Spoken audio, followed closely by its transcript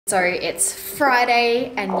So it's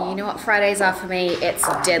Friday, and you know what Fridays are for me? It's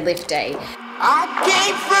deadlift day. I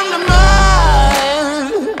came from the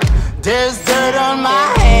mud, there's dirt on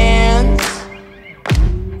my hands.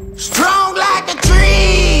 Strong like a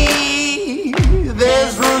tree,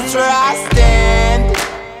 there's roots where I stand.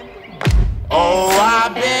 Oh,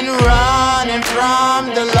 I've been running from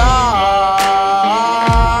the law.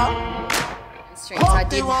 So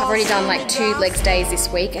I've already done like 2 legs days this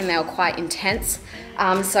week, and they were quite intense.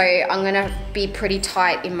 So I'm gonna be pretty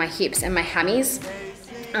tight in my hips and my hammies.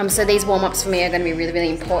 So these warm-ups for me are gonna be really, really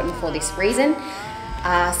important for this reason.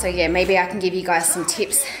 So yeah, maybe I can give you guys some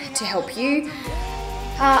tips to help you.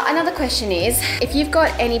 Another question is, if you've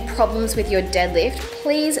got any problems with your deadlift,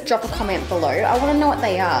 please drop a comment below. I wanna know what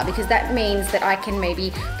they are, because that means that I can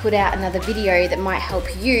maybe put out another video that might help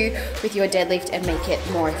you with your deadlift and make it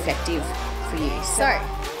more effective for you. So,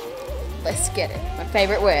 let's get it. My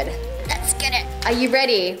favorite word. Let's get it. Are you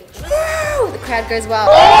ready? Woo! The crowd goes wild.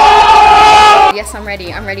 Yes, I'm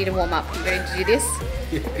ready. I'm ready to warm up. You ready to do this?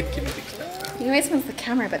 Yeah, give me the camera. You always want the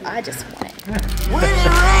camera, but I just want it. When it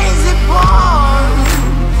rains, it pours.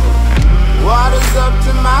 Water's up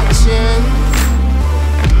to my chin.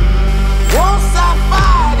 Won't stop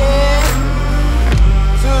fighting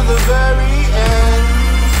to the very end.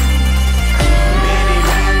 Many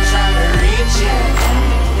men try to reach it.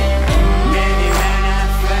 Many men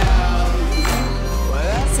have failed.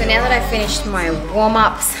 So now that I've finished my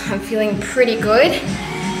warm-ups, I'm feeling pretty good.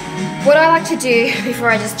 What I like to do before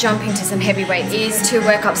I just jump into some heavy weights is to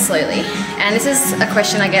work up slowly. And this is a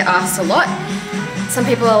question I get asked a lot. Some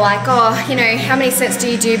people are like, oh, you know, how many sets do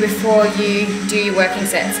you do before you do your working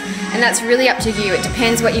sets? And that's really up to you. It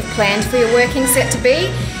depends what you've planned for your working set to be.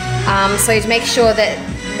 So to make sure that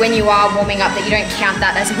when you are warming up that you don't count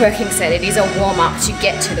that as a working set. It is a warm-up to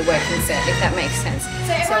get to the working set, if that makes sense.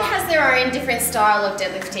 So everyone has their own different style of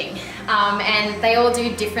deadlifting. And they all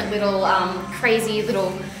do different little crazy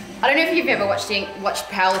little, I don't know if you've ever watched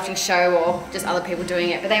powerlifting show or just other people doing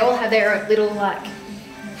it, but they all have their own little like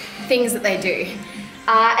things that they do.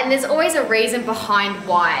 And there's always a reason behind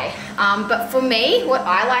why. But for me, what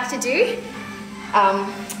I like to do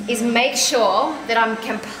is make sure that I'm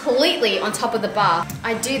completely on top of the bar.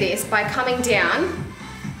 I do this by coming down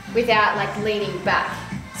without like leaning back.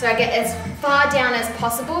 So I get as far down as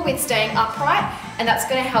possible with staying upright, and that's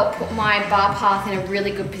gonna help put my bar path in a really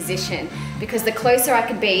good position, because the closer I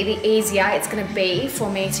can be, the easier it's gonna be for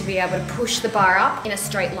me to be able to push the bar up in a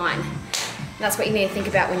straight line. And that's what you need to think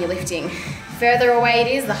about when you're lifting. Further away it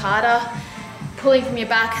is, the harder. Pulling from your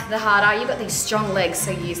back, the harder. You've got these strong legs, so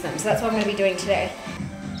use them. So that's what I'm gonna be doing today.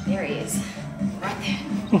 There he is, right there.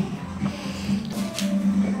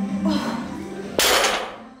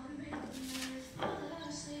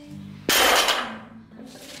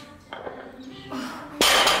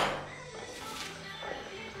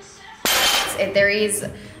 There is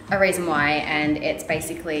a reason why, and it's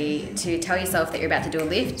basically to tell yourself that you're about to do a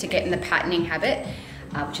lift, to get in the patterning habit,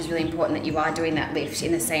 which is really important that you are doing that lift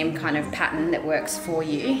in the same kind of pattern that works for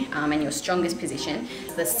you and your strongest position.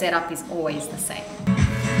 The setup is always the same.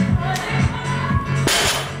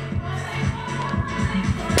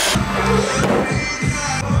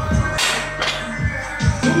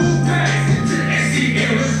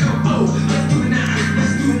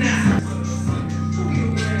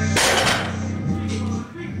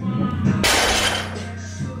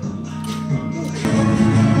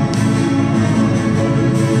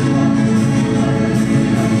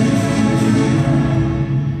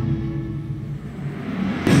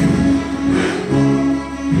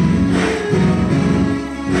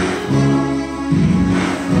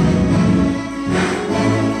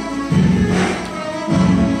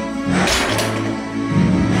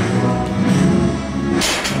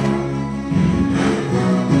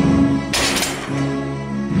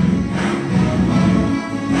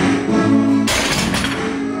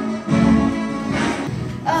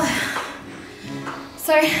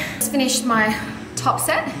 So I just finished my top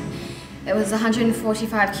set. It was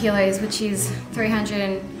 145 kilos, which is 300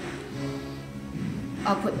 and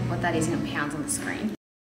I'll put what that is in pounds on the screen.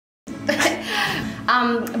 But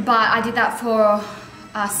I did that for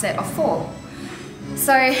a set of 4.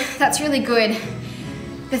 So that's really good.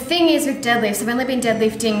 The thing is with deadlifts, I've only been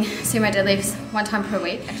deadlifting sumo deadlifts 1 time per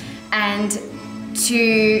week, and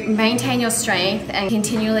to maintain your strength and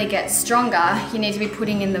continually get stronger, you need to be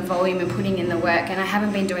putting in the volume and putting in the work, and I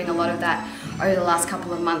haven't been doing a lot of that over the last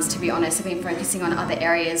couple of months, to be honest. I've been focusing on other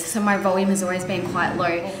areas, so my volume has always been quite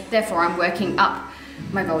low. Therefore, I'm working up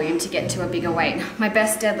my volume to get to a bigger weight. My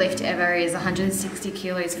best deadlift ever is 160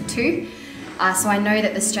 kilos for 2. So I know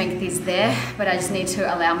that the strength is there, but I just need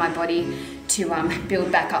to allow my body to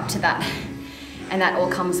build back up to that. And that all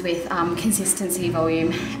comes with consistency,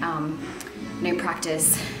 volume,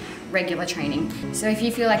 practice, regular training. So if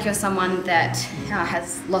you feel like you're someone that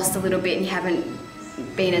has lost a little bit and you haven't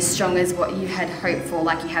been as strong as what you had hoped for,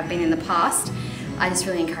 like you have been in the past, I just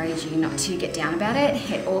really encourage you not to get down about it.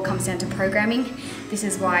 It all comes down to programming. This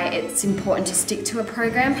is why it's important to stick to a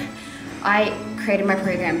program. I created my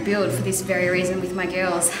program Build for this very reason with my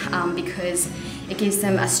girls, because it gives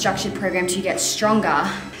them a structured program to get stronger.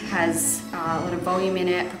 It has a lot of volume in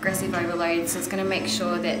it, progressive overload, so it's going to make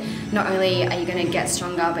sure that not only are you going to get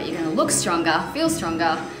stronger, but you're going to look stronger, feel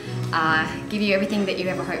stronger, give you everything that you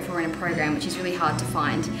ever hope for in a program, which is really hard to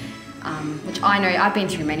find. Which I know, I've been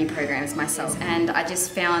through many programs myself, and I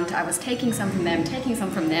just found I was taking some from them,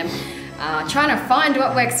 trying to find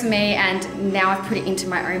what works for me, and now I've put it into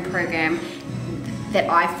my own program that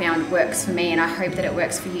I found works for me, and I hope that it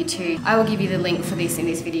works for you too. I will give you the link for this in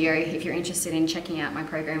this video if you're interested in checking out my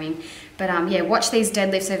programming. But yeah, watch these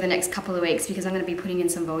deadlifts over the next couple of weeks, because I'm going to be putting in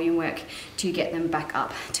some volume work to get them back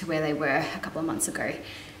up to where they were a couple of months ago.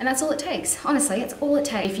 And that's all it takes. Honestly, it's all it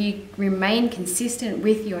takes. If you remain consistent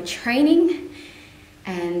with your training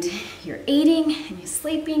and your eating and your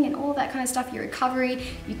sleeping and all that kind of stuff, your recovery,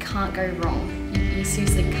 you can't go wrong. You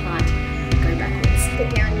seriously can't go backwards.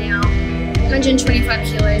 Put down now 125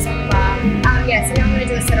 kilos on the bar. Yeah, so now I'm going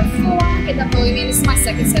to do a set of 4, get that volume in. This is my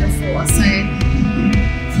second set of 4, so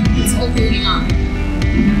it's all building up.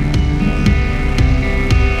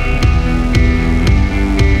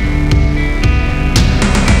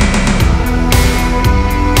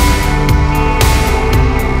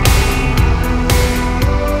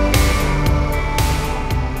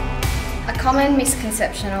 A common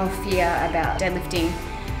misconception or fear about deadlifting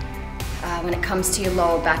when it comes to your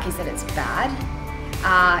lower back is that it's bad.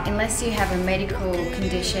 Unless you have a medical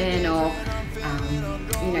condition or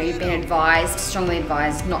you've been advised, strongly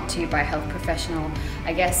advised not to by a health professional,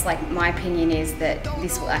 I guess my opinion is that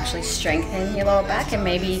this will actually strengthen your lower back, and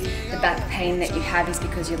maybe the back pain that you have is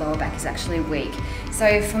because your lower back is actually weak.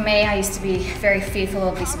 So for me, I used to be very fearful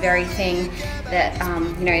of this very thing, that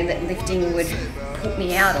that lifting would put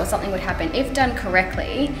me out or something would happen. If done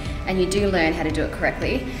correctly, and you do learn how to do it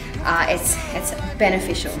correctly, it's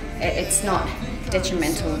beneficial. It's not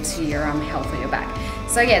detrimental to your health or your back.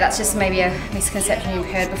 So yeah, that's just maybe a misconception you've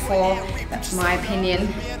heard before. That's my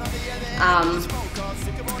opinion.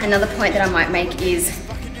 Another point that I might make is,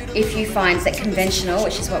 if you find that conventional,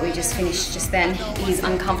 which is what we just finished just then, is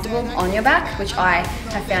uncomfortable on your back, which I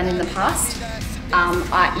have found in the past,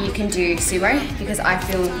 you can do sumo, because I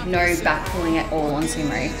feel no back pulling at all on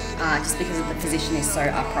sumo, just because of the position is so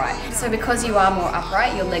upright. So because you are more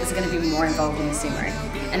upright, your legs are going to be more involved in the sumo.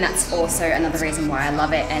 And that's also another reason why I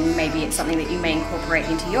love it, and maybe it's something that you may incorporate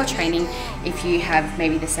into your training if you have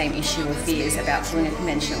maybe the same issue or fears about pulling a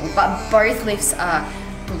conventional. But both lifts are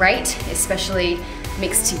great, especially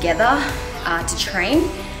mixed together to train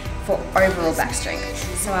for overall back strength.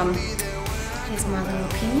 So here's my little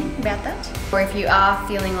opinion about that. Or if you are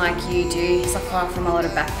feeling like you do suffer from a lot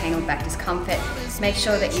of back pain or back discomfort, make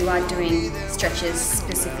sure that you are doing stretches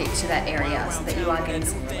specific to that area so that you are getting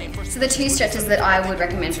some relief. So the 2 stretches that I would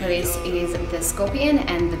recommend for this is the scorpion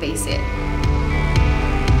and the V-sit.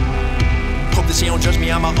 Hope that she don't judge me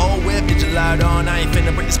on my old whip. Did you loud on? I ain't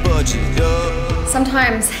finna bring this budget up.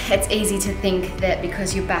 Sometimes it's easy to think that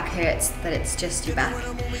because your back hurts that it's just your back.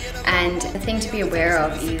 And the thing to be aware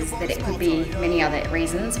of is that it could be many other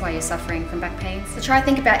reasons why you're suffering from back pain. So try to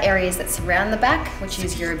think about areas that surround the back, which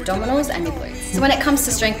is your abdominals and your glutes. So when it comes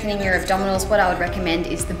to strengthening your abdominals, what I would recommend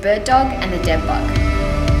is the bird dog and the dead bug.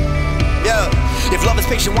 Yeah, if love is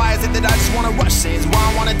patient, why is it that I just want to rush things?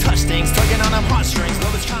 Why I want to touch things, tugging on them heartstrings.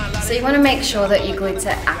 Love is trying. So you want to make sure that your glutes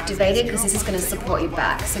are activated, because this is going to support your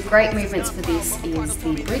back. So great movements for this is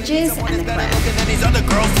the bridges and the clamp. Looking at these other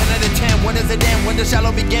girls, 10 out of 10. When does it end? When does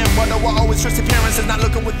shallow begin? Wonder why always trust appearances, not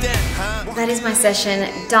looking within. That is my session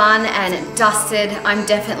done and dusted. I'm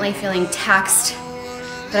definitely feeling taxed.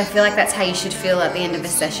 But I feel like that's how you should feel at the end of a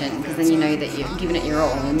session, because then you know that you've given it your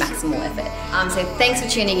all, your maximal effort. So thanks for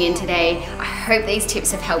tuning in today. I hope these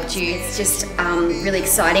tips have helped you. It's just really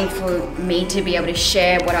exciting for me to be able to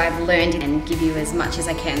share what I've learned and give you as much as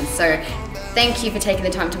I can. So thank you for taking the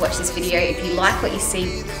time to watch this video. If you like what you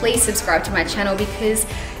see, please subscribe to my channel, because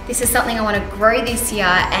this is something I want to grow this year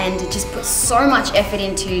and just put so much effort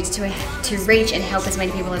into to reach and help as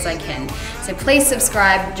many people as I can. So please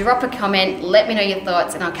subscribe, drop a comment, let me know your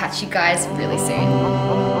thoughts, and I'll catch you guys really soon.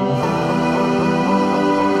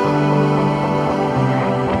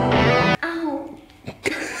 Ow!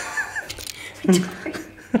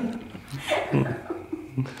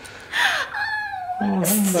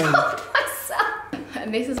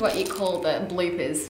 what you call the bloopers.